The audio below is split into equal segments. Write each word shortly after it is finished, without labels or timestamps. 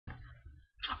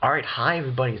Alright, hi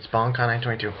everybody, it's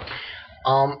Bonkon922.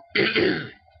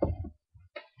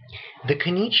 The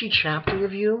Kenichi chapter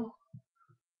review,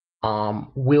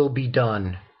 will be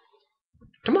done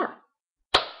tomorrow.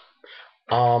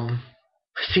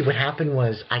 See, what happened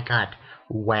was I got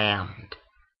whammed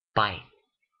by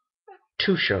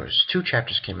two shows. Two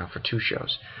chapters came out for two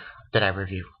shows that I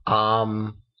review.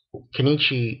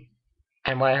 Kenichi,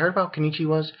 and what I heard about Kenichi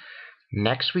was,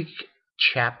 next week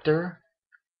chapter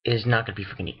is not going to be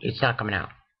for Kenichi. It's not coming out.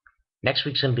 Next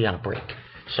week's going to be on a break.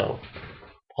 So,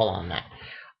 hold on that.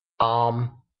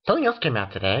 Something else came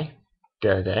out today,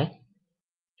 the other day.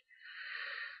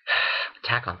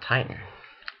 Attack on Titan.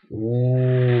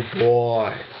 Ooh,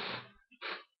 boy.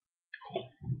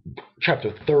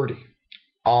 Chapter 30.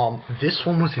 This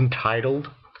one was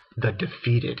entitled The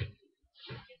Defeated.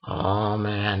 Oh,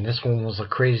 man, this one was a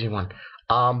crazy one.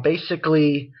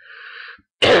 Basically,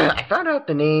 I found out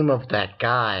the name of that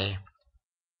guy.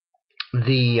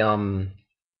 The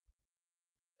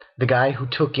guy who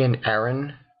took in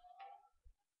Eren,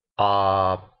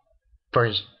 for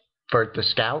the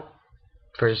scout,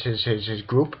 for his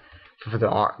group, for the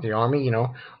army, you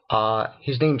know.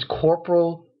 His name's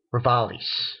Corporal Rivalis.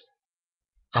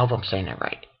 I hope I'm saying that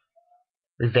right.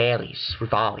 Rivalis.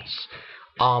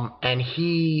 And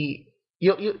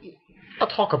I'll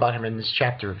talk about him in this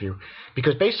chapter review,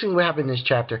 because basically what happened in this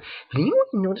chapter. You know what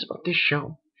you notice about this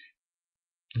show?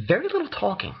 Very little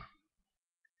talking.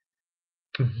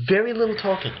 Very little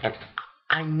talking, and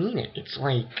I mean it. It's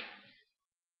like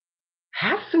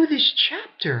half through this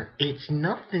chapter, it's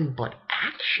nothing but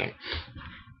action.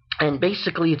 And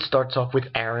basically, it starts off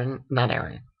with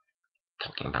Mikasa.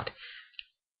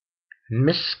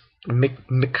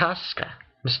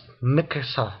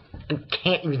 I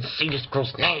can't even say this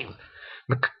girl's name.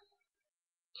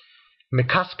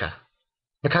 Mikasa,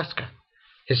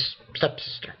 his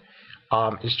stepsister,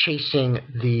 is chasing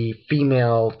the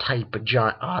female type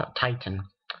Titan.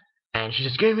 And she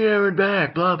says, "Give me Eren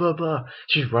back," blah, blah, blah.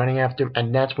 She's running after him,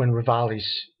 and that's when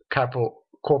Corporal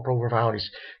Rivalis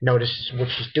notices what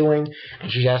she's doing,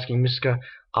 and she's asking Miska,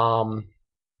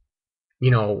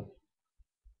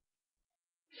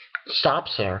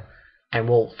 stops her, and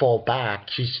will fall back.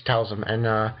 She tells him, and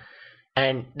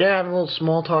they're having a little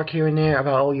small talk here and there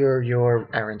about, oh, you're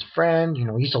Eren's friend,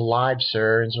 he's alive,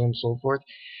 sir, and so on and so forth.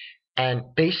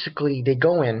 And basically, they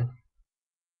go in,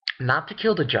 not to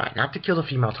kill the giant, not to kill the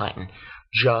female Titan,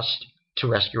 just to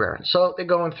rescue Eren. So they're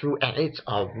going through, and it's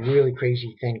a really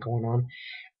crazy thing going on,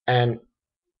 and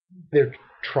they're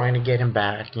trying to get him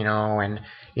back, and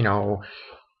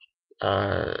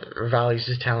Rivalis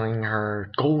is telling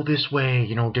her, go this way,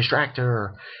 distract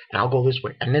her, and I'll go this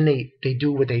way. And then they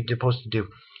do what they're supposed to do.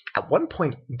 At one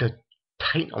point, the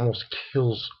Titan almost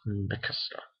kills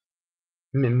Mikasa.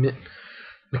 I'm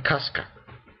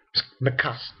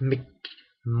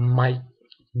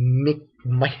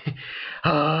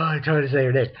trying to say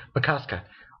her name. Mikasa.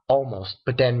 Almost.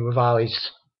 But then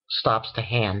Rivalis stops the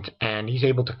hand, and he's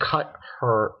able to cut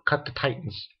the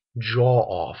Titan's jaw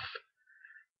off.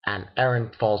 And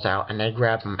Eren falls out, and they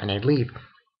grab him, and they leave.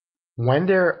 When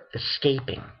they're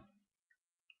escaping,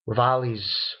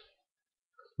 Rivalis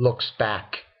looks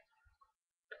back.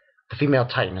 The female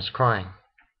Titan is crying.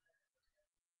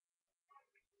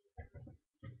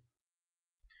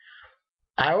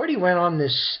 I already went on the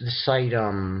site,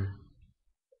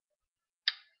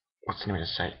 what's the name of the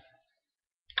site?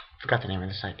 Forgot the name of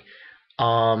the site.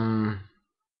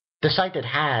 The site that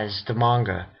has the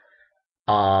manga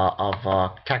of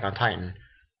Attack on Titan,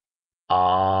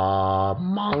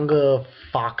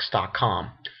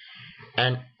 mangafox.com,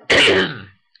 and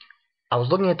I was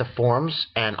looking at the forums,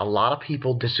 and a lot of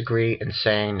people disagree in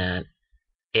saying that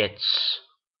it's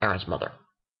Eren's mother.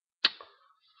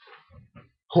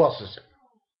 Who else is it?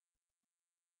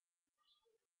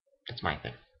 That's my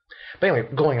thing. But anyway,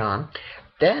 going on.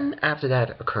 Then after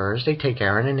that occurs, they take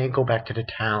Eren and they go back to the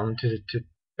town,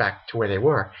 back to where they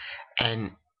were,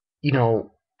 and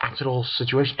after the whole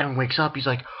situation, Eren wakes up. He's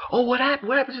like, "Oh, what happened?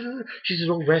 What happened?" She says,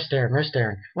 "Oh, rest, Eren, rest,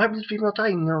 Eren. What happened to the female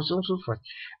Titan?" So on and so forth.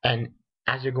 And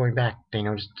as they're going back, they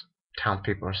noticed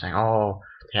townspeople are saying, "Oh,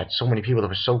 they had so many people that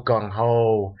were so gung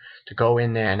ho to go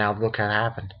in there, and now look what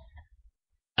happened."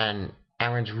 And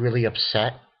Eren's really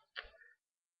upset.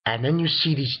 And then you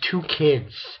see these two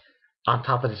kids on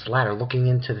top of this ladder looking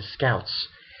into the scouts,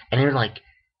 and they're like,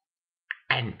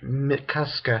 and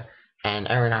Mikasa and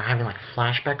Eren are having like a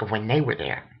flashback of when they were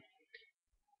there.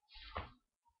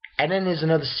 And then there's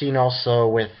another scene also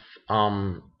with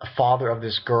a father of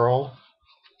this girl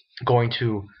going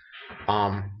to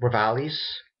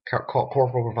Rivalis,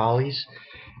 Corporal Rivalis,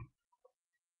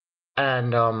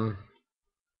 and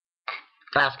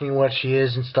asking what she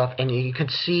is and stuff, and you can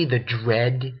see the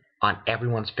dread on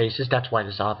everyone's faces. That's why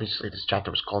this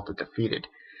chapter was called The Defeated.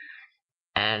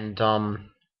 And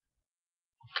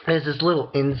there's this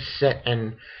little inset,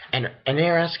 and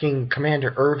they're asking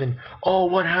Commander Irvin, oh,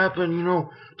 what happened,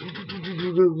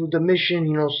 the mission,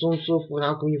 so and so forth,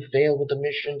 how come you failed with the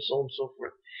mission, so and so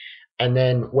forth. And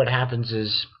then what happens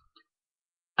is,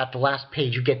 at the last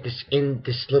page, you get this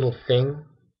little thing,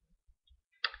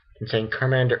 and saying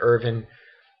Commander Irvin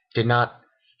did not,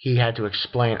 he had to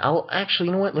explain. I'll actually,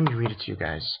 you know what, let me read it to you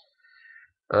guys.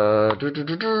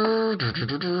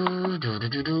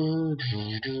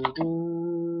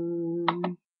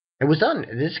 It was done.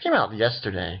 This came out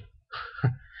yesterday.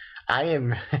 I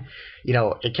am,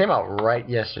 it came out right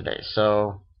yesterday.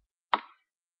 So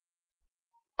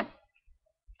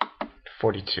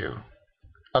 42.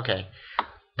 Okay.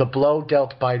 The blow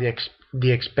dealt by the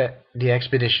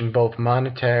expedition, both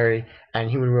monetary and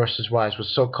human resources wise,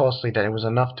 was so costly that it was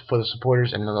enough for the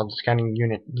supporters and the scouting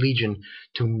unit Legion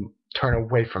to turn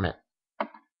away from it.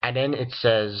 And then it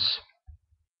says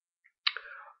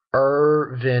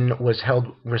Irvin was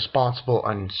held responsible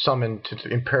and summoned to the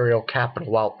imperial capital,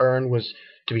 while Ern was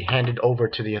to be handed over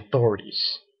to the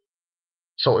authorities.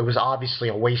 So it was obviously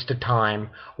a waste of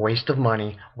time, waste of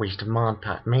money, waste of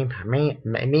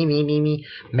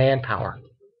manpower.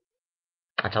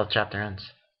 That's how the chapter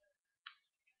ends.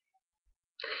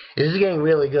 This is getting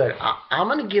really good. I'm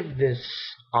gonna give this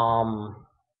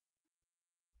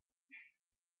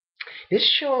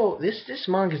this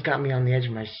manga's got me on the edge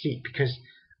of my seat, because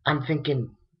I'm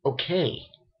thinking, okay,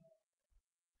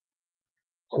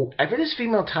 whoever this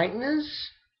female titan is,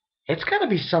 it's gotta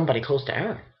be somebody close to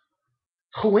Eren.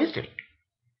 Who is it?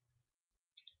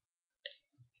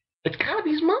 It's gotta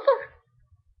be his mother.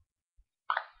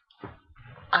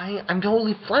 I'm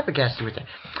totally flabbergasted with it.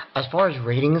 As far as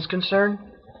rating is concerned,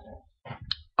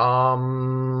 not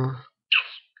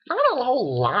a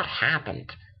whole lot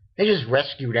happened. They just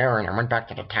rescued Eren and went back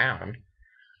to the town,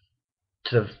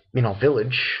 to the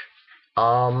village.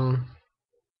 I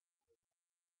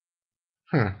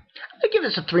give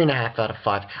this a 3.5 out of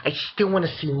 5. I still want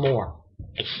to see more.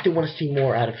 I still want to see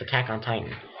more out of Attack on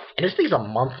Titan, and this thing's a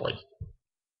monthly,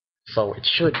 so it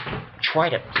should try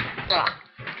to.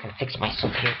 I'm trying to fix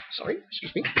myself here. Sorry,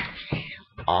 excuse me.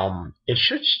 It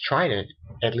should try to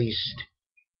at least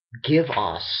give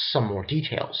us some more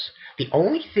details. The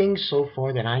only thing so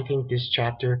far that I think this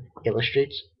chapter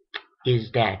illustrates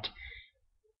is that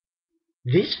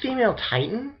this female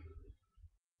titan,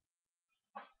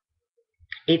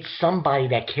 it's somebody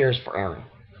that cares for Eren.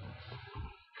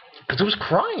 Because it was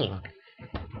crying.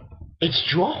 Its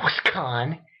jaw was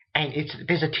gone, and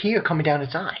there's a tear coming down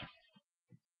its eye.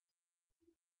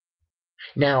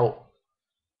 Now,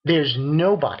 there's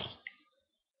nobody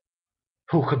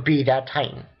who could be that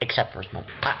titan except for his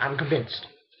mother. I'm convinced.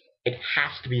 It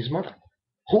has to be his mother.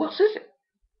 Who else is it?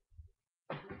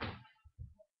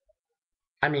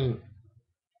 I mean,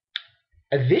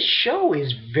 this show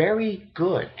is very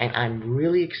good, and I'm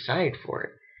really excited for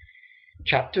it.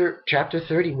 Chapter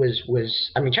 30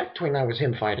 was chapter 29 was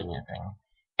him fighting that thing,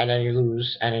 and then he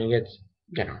loses, and then he gets,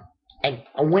 and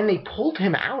when they pulled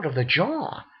him out of the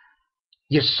jaw,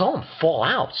 you saw him fall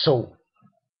out. So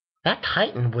that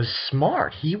titan was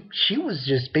smart. She was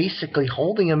just basically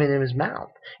holding him in his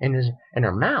mouth, in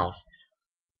her mouth,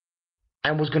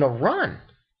 and was gonna run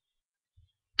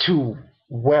to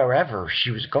wherever she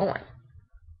was going.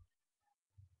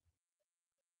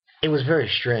 It was very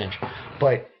strange,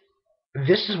 but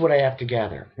this is what I have to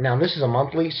gather. Now, this is a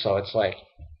monthly, so it's like,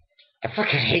 I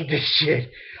fucking hate this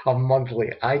shit. A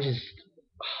monthly. I just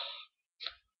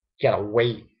gotta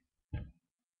wait.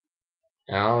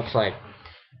 It's like,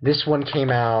 this one came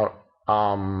out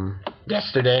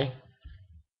yesterday.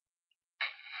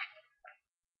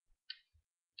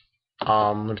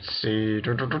 Let's see.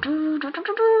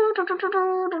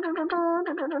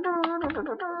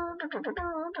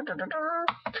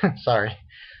 Sorry,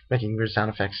 making weird sound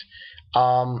effects.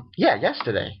 Yeah,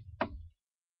 yesterday.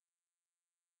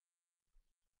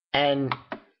 And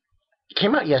it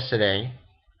came out yesterday,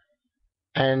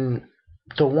 and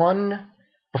the one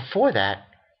before that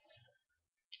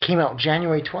came out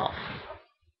January 12th.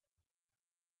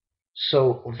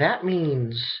 So that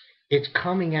means it's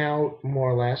coming out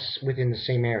more or less within the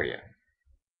same area,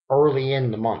 early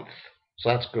in the month. So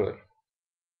that's good.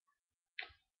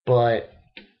 But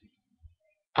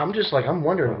I'm just like, I'm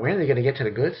wondering, when are they going to get to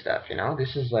the good stuff,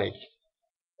 This is like,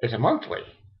 it's a monthly.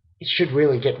 It should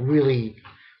really get really...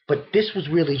 But this was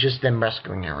really just them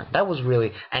rescuing Eren. That was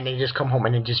really... And they just come home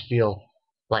and they just feel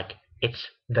like it's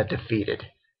The Defeated.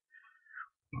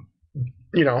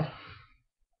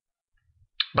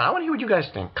 But I want to hear what you guys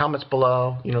think. Comments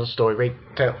below. You know the story. Rate,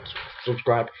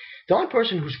 subscribe. The only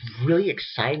person who's really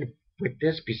excited with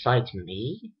this besides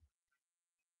me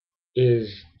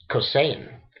is Kosean,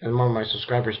 and one of my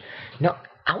subscribers. No,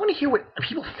 I want to hear what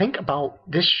people think about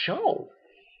this show.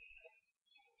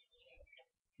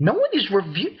 No one is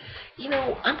review. You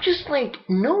know, I'm just like,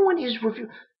 no one is review.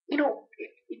 You know,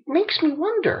 it makes me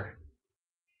wonder.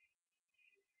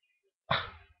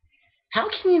 How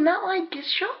can you not like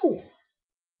this show?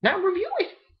 Not review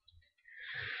it?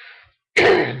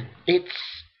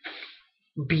 It's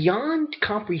beyond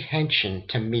comprehension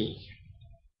to me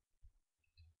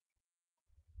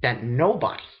that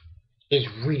nobody is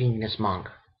reading this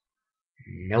manga.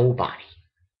 Nobody.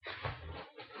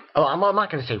 Oh, I'm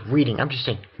not going to say reading. I'm just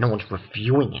saying no one's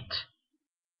reviewing it.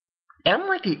 Am I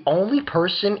like the only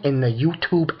person in the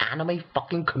YouTube anime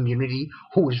fucking community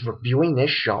who is reviewing this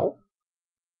show?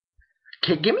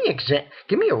 Give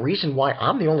me a reason why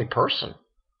I'm the only person.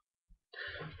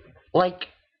 Like,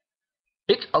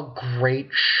 it's a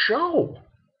great show.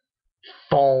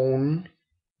 Phone,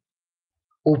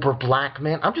 Uber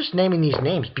Blackman. I'm just naming these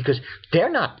names because they're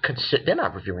not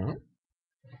reviewing it.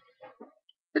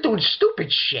 They're doing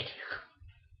stupid shit.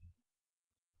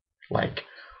 Like,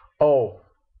 oh,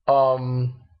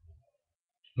 One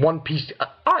Piece.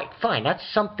 Alright, fine,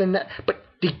 that's something that. But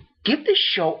give this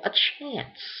show a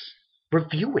chance.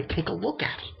 Review it, take a look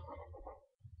at it.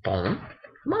 Phone,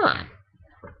 come on.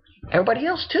 Everybody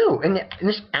else too, in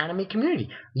this anime community.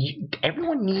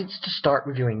 Everyone needs to start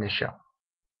reviewing this show.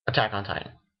 Attack on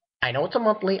Titan. I know it's a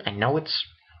monthly, I know it's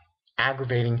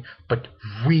aggravating, but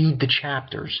read the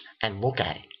chapters and look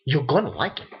at it. You're gonna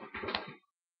like it.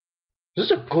 This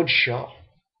is a good show.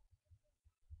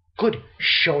 Good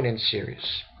shonen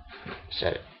series.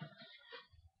 Said it.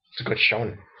 It's a good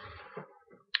shonen.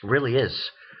 It really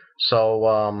is. So,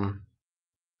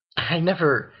 I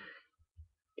never,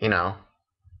 you know,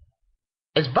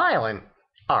 it's violent.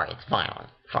 Alright, it's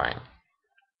violent. Fine.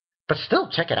 But still,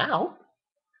 check it out.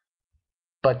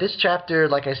 But this chapter,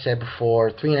 like I said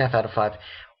before, 3.5 out of 5.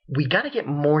 We gotta get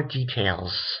more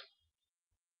details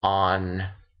on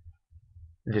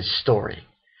this story.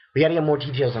 We gotta get more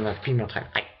details on that female type.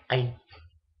 I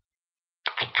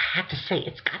have to say,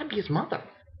 it's gotta be his mother.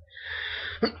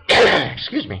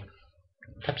 Excuse me.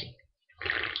 Pepsi.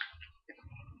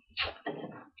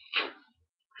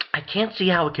 I can't see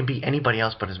how it can be anybody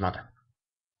else but his mother.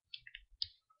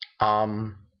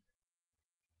 So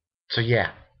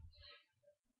yeah.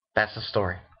 That's the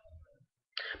story.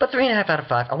 But 3.5 out of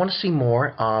 5. I want to see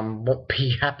more. Won't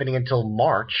be happening until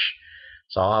March.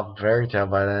 So I'll have Fairy Tail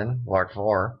by then, Part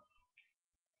 4.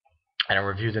 And I'll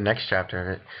review the next chapter of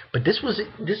it. But this.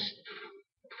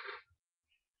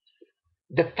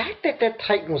 The fact that that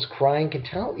Titan was crying,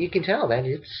 you can tell that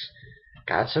it's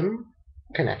got some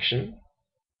connection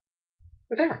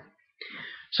with her.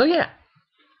 So yeah.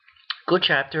 Good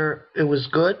chapter. It was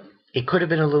good. It could have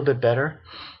been a little bit better.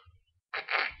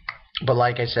 But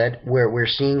like I said, we're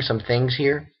seeing some things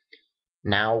here.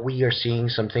 Now we are seeing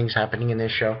some things happening in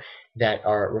this show that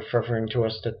are referring to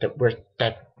us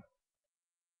that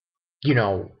you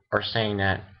know, are saying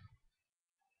that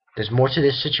there's more to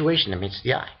this situation than meets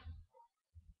the eye.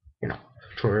 You know,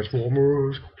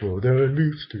 Transformers more than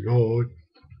meets the eye.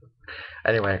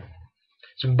 Anyway,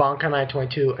 so Bankai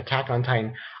 922, Attack on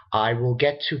Titan. I will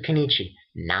get to Kenichi.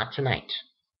 Not tonight.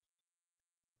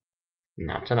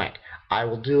 Not tonight. I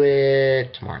will do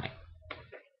it tomorrow night.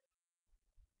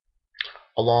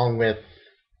 Along with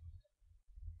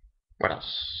what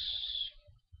else?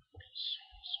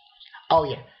 Oh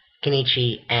yeah,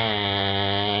 Kenichi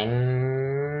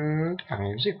and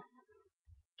Final Zero.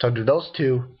 So do those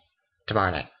two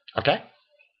tomorrow night. Okay?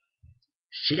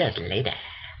 See you guys later.